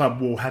 that club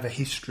will have a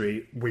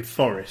history with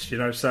Forest,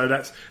 so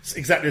that's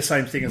exactly the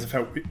same thing as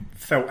I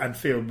felt and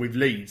feel with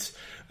Leeds.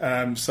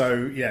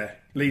 So yeah,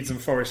 Leeds and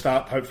Forest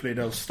up. Hopefully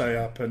they'll stay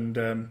up, and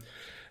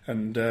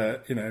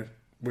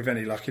with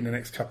any luck in the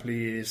next couple of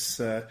years,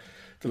 the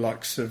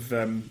likes of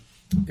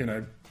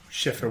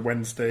Sheffield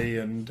Wednesday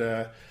and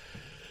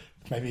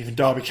maybe even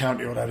Derby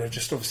County, although they've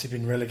just obviously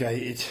been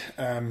relegated,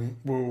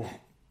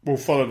 will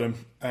follow them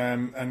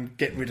and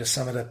get rid of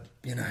some of the,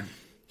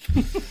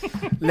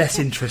 less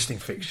interesting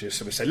fixtures.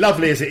 So we say,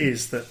 lovely as it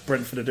is that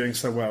Brentford are doing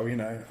so well,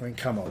 I mean,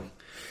 come on.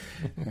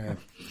 Yeah.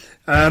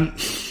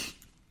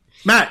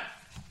 Matt,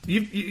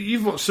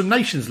 you've watched some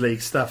Nations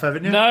League stuff,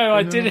 haven't you? No,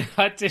 I didn't.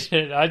 I just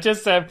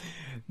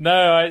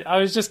I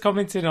was just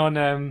commenting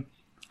on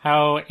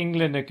how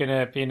England are going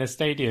to be in a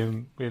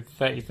stadium with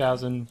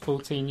 30,000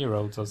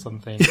 14-year-olds or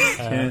something.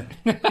 Yeah.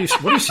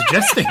 What are you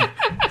suggesting?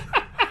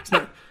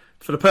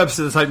 For the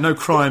purposes of no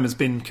crime has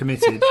been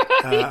committed,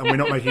 and we're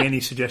not making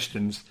any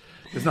suggestions.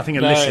 There's nothing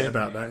illicit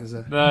about that, is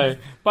there? No,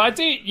 but I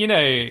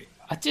do.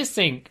 I just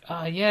think,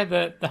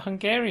 the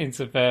Hungarians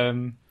have,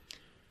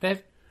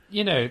 they've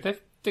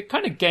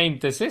kind of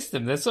gamed the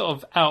system. They're sort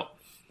of out.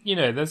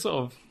 They're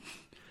sort of.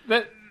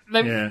 Because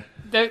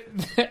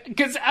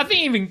I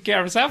think even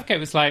Gareth Southgate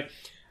was like,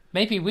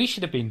 maybe we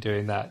should have been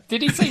doing that.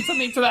 Did he say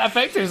something to that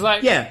effect? It was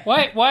like,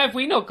 why have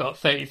we not got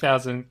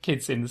 30,000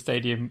 kids in the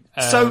stadium?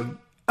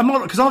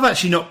 Because I've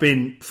actually not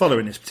been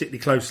following this particularly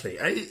closely.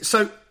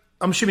 So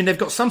I'm assuming they've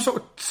got some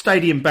sort of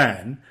stadium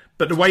ban,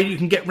 but the way you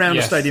can get round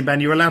a stadium ban,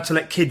 you're allowed to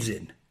let kids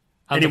in.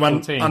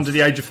 Anyone under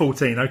the age of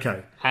 14,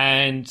 okay.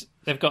 And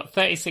they've got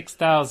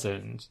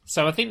 36,000.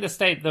 So I think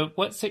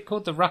what's it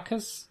called? The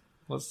Ruckus?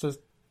 What's the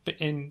bit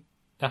in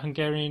the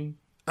Hungarian?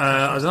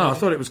 I don't know. I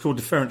thought it was called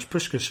the Ferenc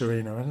Puskás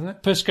Arena, isn't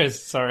it? Puskás,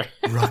 sorry.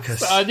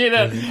 Ruckus. I knew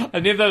that. I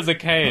knew there was a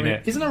K in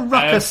it. Isn't a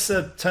ruckus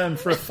a term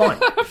for a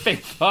fight? Big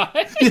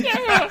fight.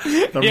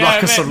 The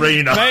Ruckus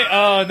Arena.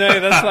 Oh no,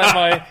 that's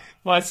like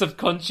my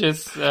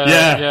subconscious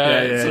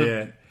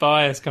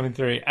bias coming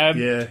through.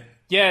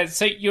 Yeah.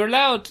 So you're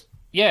allowed.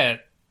 Yeah,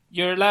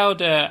 you're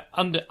allowed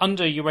under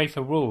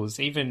UEFA rules,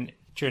 even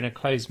during a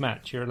closed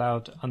match, you're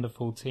allowed under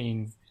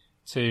 14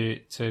 to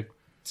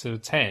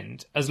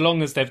attend, as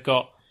long as they've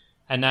got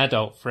an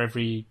adult for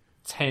every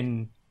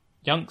 10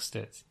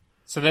 youngsters.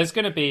 So there's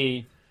going to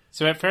be,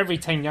 for every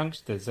 10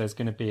 youngsters, there's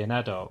going to be an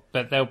adult,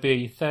 but there'll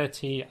be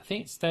 30, I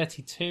think it's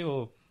 32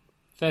 or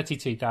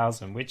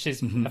 32,000, which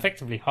is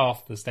effectively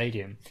half the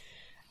stadium.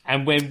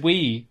 And when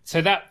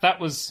that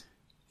was...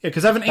 Yeah,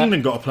 because haven't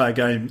England got to play a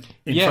game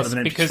in front of an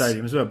empty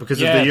stadium as well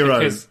because of the Euro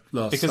because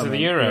of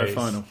the Euros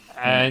final,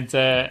 and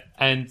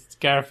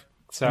Gareth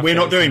Southgate. We're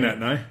not doing that,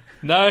 no.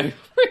 No,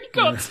 we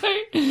got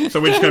to.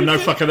 So we're just going no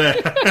fucker there.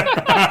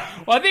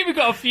 Well, I think we've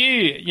got a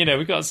few.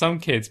 We've got some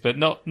kids, but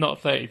not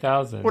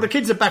 30,000. Well, the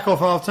kids are back off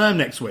half term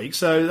next week,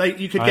 so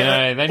you could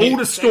get all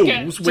the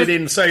schools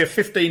within, say, a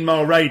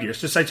 15-mile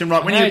radius. Just say to them,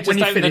 right, when you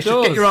finish,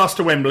 just get your ass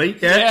to Wembley.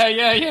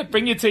 Yeah.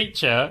 Bring your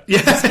teacher.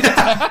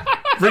 Yeah.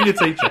 Bring your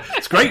teacher.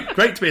 It's great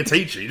to be a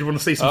teacher. You want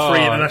to see some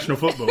free international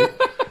football.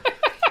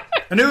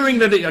 And who are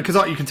England? Because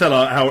you can tell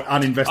how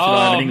uninvested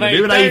I am in England. Mate,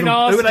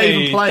 who are they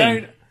even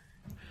playing?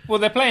 Well,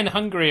 they're playing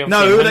Hungary. I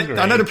know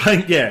they're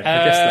playing. Yeah, I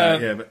guess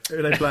that. Yeah, but who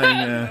are they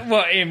playing?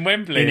 What, in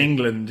Wembley? In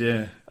England,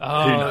 yeah.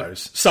 Who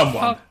knows?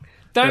 Someone.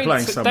 They're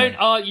playing someone.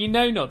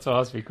 Not to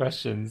ask me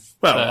questions.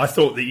 Well, I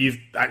thought that you've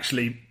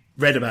actually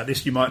read about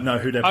this. You might know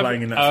who they're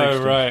playing in that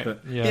fixture. Oh, right.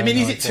 But,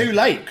 is it too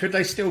late? Could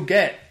they still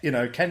get?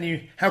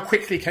 How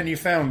quickly can you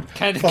find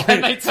 40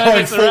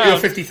 or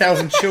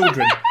 50,000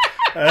 children?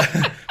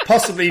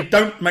 Possibly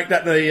don't make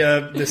that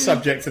the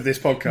subject of this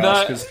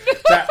podcast because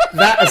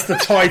that as the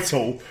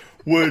title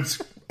would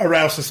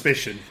arouse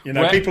suspicion.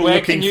 People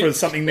looking for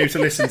something new to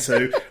listen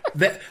to.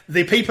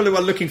 The people who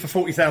are looking for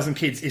 40,000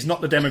 kids is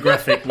not the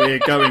demographic we're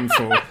going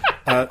for.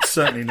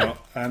 Certainly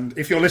not. And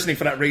if you're listening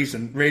for that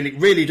reason, really,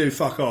 really do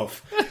fuck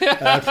off.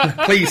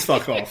 Please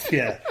fuck off.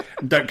 Yeah,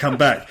 and don't come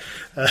back.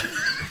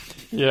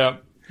 Yeah.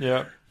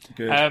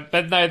 Good.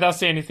 But no, that's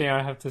the only thing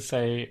I have to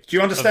say. Do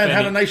you understand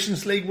how the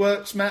Nations League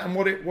works, Matt, and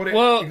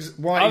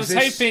why I was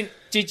hoping.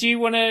 Did you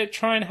want to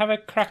try and have a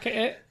crack at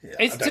it? Yeah,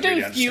 it's to do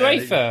with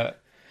UEFA.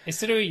 It's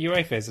to do with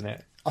UEFA, isn't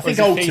it? I think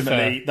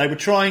ultimately they were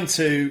trying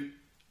to.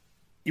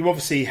 You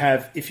obviously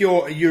have, if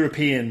you're a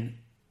European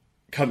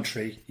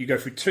country, you go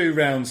through 2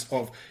 rounds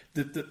of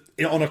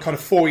on a kind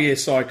of 4-year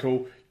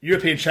cycle: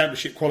 European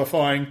Championship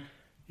qualifying,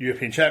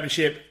 European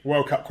Championship,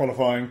 World Cup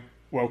qualifying,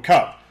 World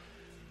Cup.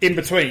 In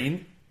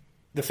between,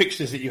 the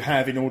fixtures that you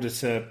have in order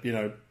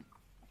to,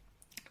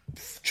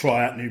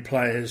 try out new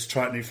players,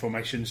 try out new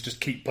formations,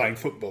 just keep playing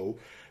football,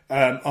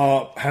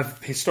 have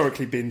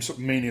historically been sort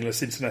of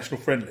meaningless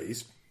international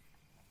friendlies.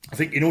 I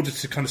think in order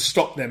to kind of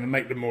stop them and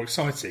make them more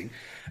exciting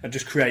and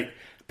just create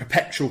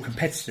perpetual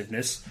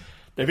competitiveness,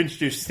 they've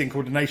introduced this thing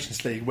called the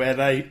Nations League where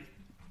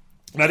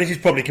now this is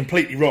probably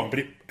completely wrong, but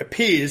it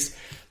appears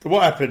that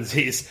what happens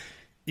is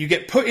you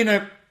get put in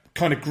a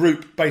kind of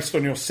group based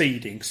on your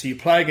seeding. So you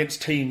play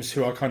against teams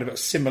who are kind of at a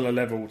similar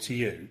level to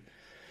you.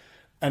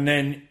 And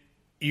then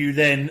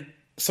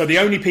so the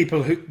only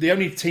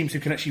teams who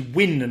can actually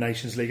win the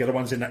Nations League are the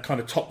ones in that kind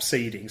of top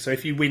seeding. So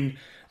if you win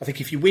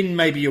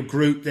maybe your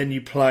group, then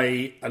you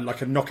play a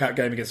knockout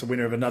game against the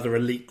winner of another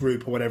elite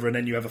group or whatever, and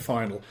then you have a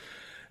final.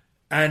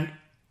 And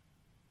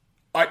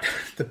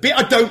the bit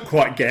I don't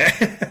quite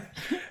get,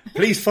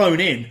 please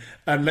phone in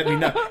and let me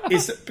know,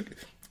 is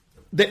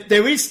that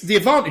there is the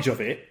advantage of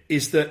it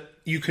is that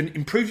you can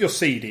improve your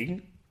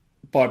seeding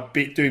by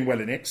doing well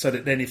in it, so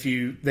that then if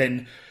you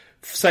then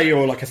say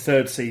you're like a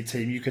 3rd seed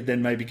team, you could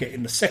then maybe get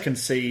in the 2nd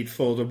seed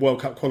for the World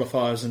Cup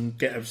qualifiers and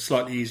get a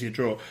slightly easier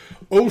draw.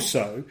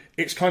 Also,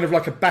 it's kind of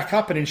like a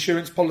backup, an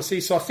insurance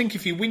policy. So I think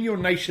if you win your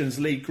Nations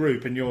League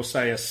group and you're,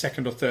 say, a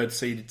 2nd or 3rd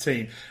seeded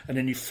team, and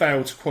then you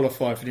fail to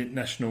qualify for the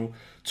international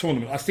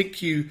tournament, I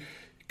think you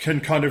can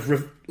kind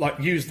of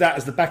use that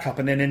as the backup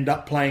and then end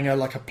up playing a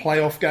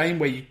playoff game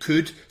where you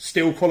could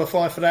still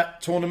qualify for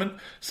that tournament.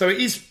 So it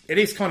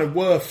is kind of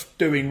worth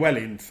doing well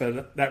in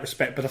for that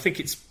respect. But I think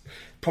it's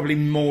probably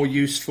more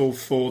useful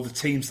for the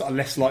teams that are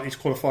less likely to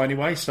qualify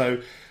anyway.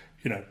 So,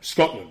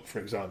 Scotland, for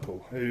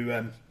example, who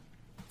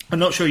I'm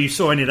not sure you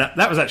saw any of that.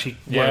 That was actually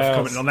worth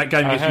commenting on that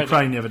game against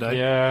Ukraine the other day.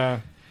 Yeah.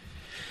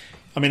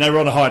 I mean, they were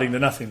on a hiding to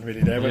nothing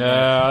really there,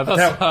 weren't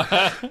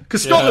they?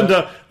 Because Scotland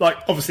are,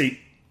 obviously,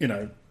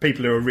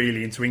 people who are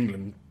really into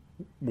England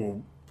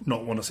will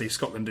not want to see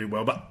Scotland do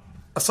well. But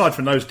aside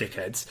from those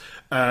dickheads,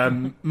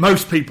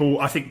 most people,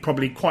 I think,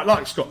 probably quite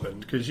like Scotland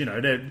because,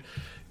 they're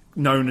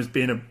known as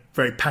being a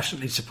very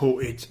passionately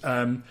supported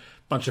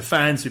bunch of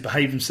fans who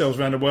behave themselves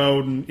around the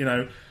world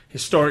and,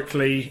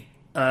 historically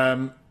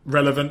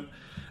relevant.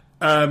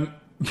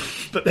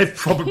 But they've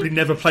probably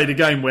never played a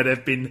game where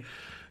they've been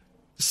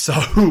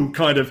so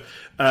kind of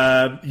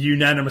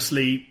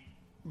unanimously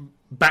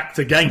backed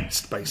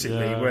against,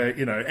 basically, where,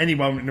 you know,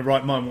 anyone in the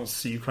right mind wants to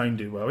see Ukraine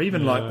do well.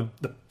 Even like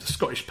the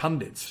Scottish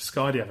pundits for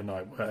Sky the other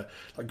night, where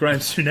like Graham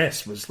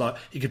Souness was like,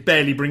 he could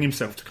barely bring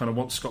himself to kind of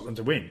want Scotland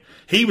to win.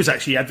 He was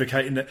actually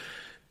advocating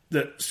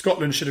that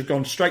Scotland should have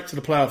gone straight to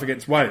the playoff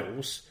against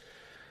Wales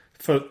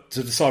to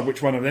decide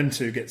which one of them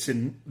two gets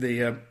in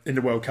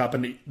the World Cup,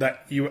 and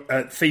that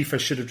FIFA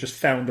should have just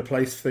found a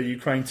place for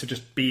Ukraine to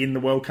just be in the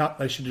World Cup.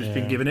 They should have just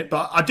been given it.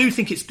 But I do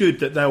think it's good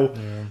that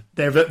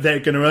they're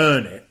going to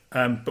earn it.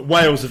 But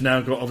Wales have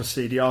now got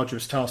obviously the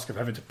arduous task of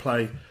having to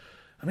play.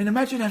 I mean,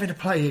 imagine having to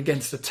play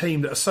against a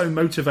team that are so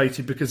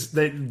motivated because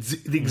the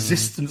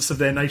existence of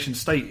their nation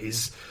state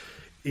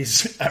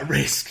is at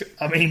risk.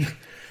 I mean,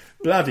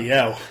 bloody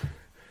hell.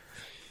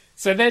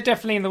 So they're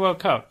definitely in the World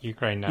Cup,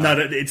 Ukraine now? No,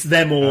 it's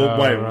them or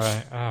Wales.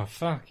 Right. Oh,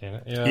 fuck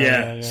it.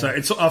 Yeah. So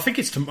I think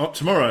it's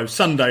tomorrow,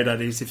 Sunday,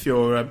 that is, if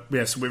you're...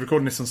 so we're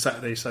recording this on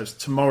Saturday, so it's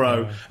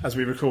tomorrow, as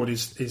we record,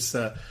 is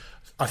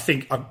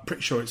I'm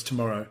pretty sure it's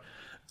tomorrow.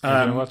 You're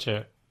going to watch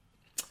it?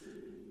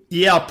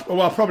 Yeah,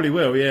 I probably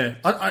will, yeah.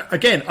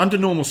 Again, under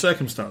normal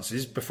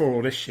circumstances, before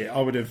all this shit,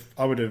 I would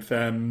have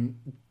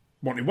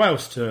wanted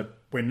Wales to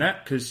win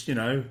that, because, you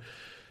know,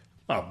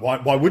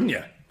 why wouldn't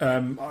you?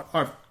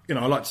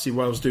 I like to see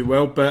Wales do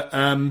well, but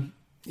I mean,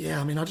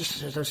 I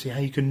don't see how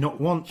you can not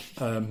want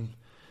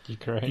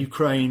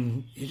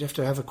Ukraine. You'd have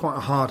to have quite a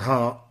hard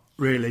heart,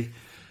 really.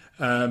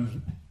 The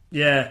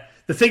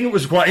thing that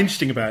was quite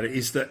interesting about it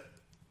is that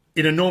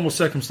in a normal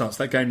circumstance,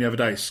 that game the other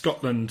day,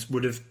 Scotland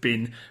would have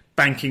been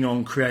banking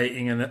on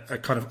creating a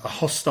kind of a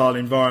hostile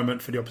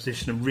environment for the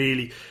opposition and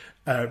really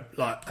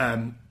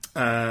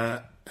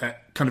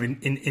kind of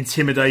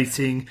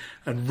intimidating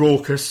and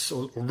raucous,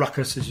 or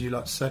ruckus, as you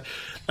like to say,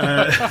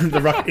 in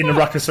the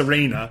ruckus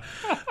arena,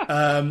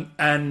 and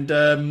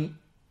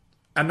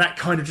that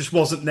kind of just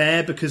wasn't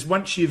there, because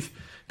once you've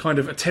kind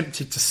of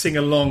attempted to sing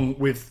along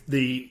with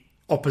the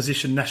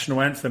opposition national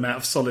anthem out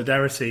of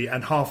solidarity,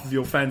 and half of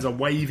your fans are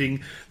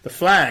waving the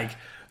flag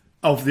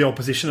of the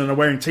opposition and are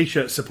wearing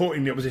t-shirts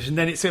supporting the opposition,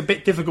 then it's a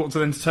bit difficult to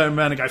then turn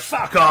around and go,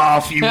 "Fuck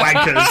off, you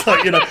wankers!"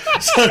 Like, you know.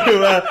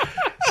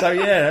 So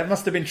yeah, it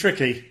must have been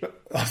tricky.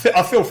 But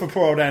I feel for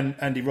poor old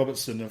Andy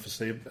Robertson,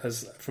 obviously,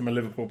 as from a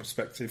Liverpool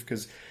perspective,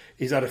 because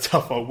he's had a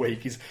tough old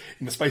week. He's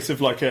in the space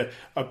of like a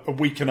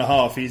week and a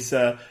half. He's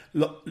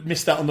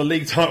missed out on the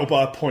league title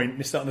by a point,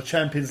 missed out on the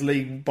Champions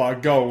League by a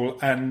goal,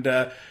 and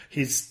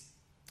his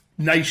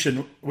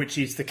nation, which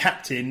he's the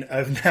captain,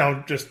 have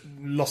now just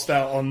lost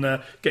out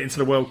on getting to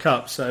the World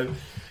Cup. So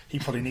he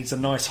probably needs a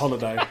nice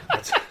holiday,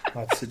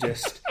 I'd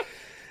suggest.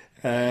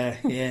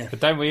 But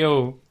don't we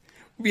all?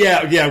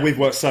 Yeah, we've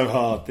worked so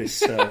hard this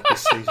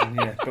season.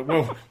 Yeah, but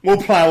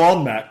we'll plough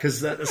on that, because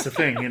that's the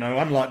thing, you know.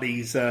 Unlike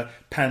these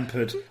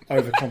pampered,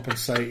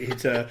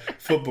 overcompensated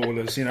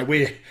footballers, you know,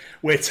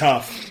 we're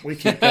tough. We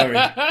keep going.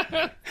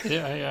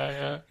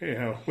 Yeah. You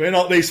know, we're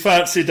not these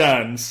fancy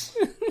Dans.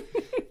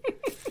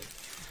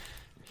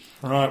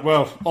 Right,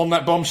 well, on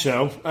that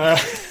bombshell,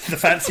 the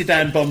Fancy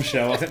Dan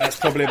bombshell, I think that's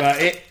probably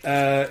about it.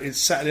 It's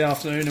Saturday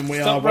afternoon and we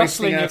are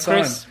wasting our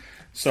time.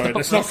 Sorry,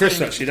 that's not Chris,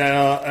 actually. They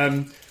are,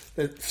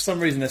 for some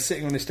reason, they're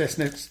sitting on this desk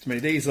next to me.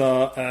 These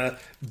are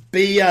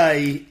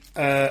BA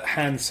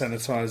hand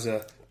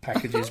sanitizer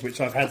packages,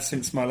 which I've had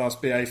since my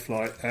last BA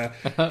flight,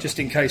 just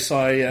in case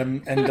I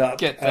end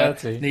up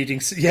needing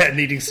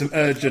some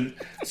urgent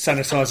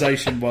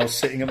sanitisation while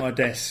sitting at my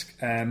desk,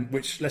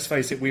 which, let's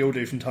face it, we all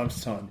do from time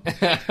to time.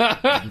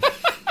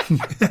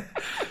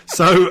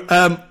 So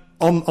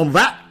on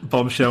that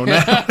bombshell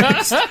now,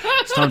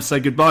 it's time to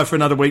say goodbye for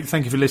another week.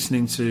 Thank you for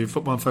listening to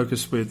Football in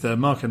Focus with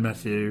Mark and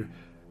Matthew.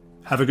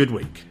 Have a good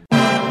week.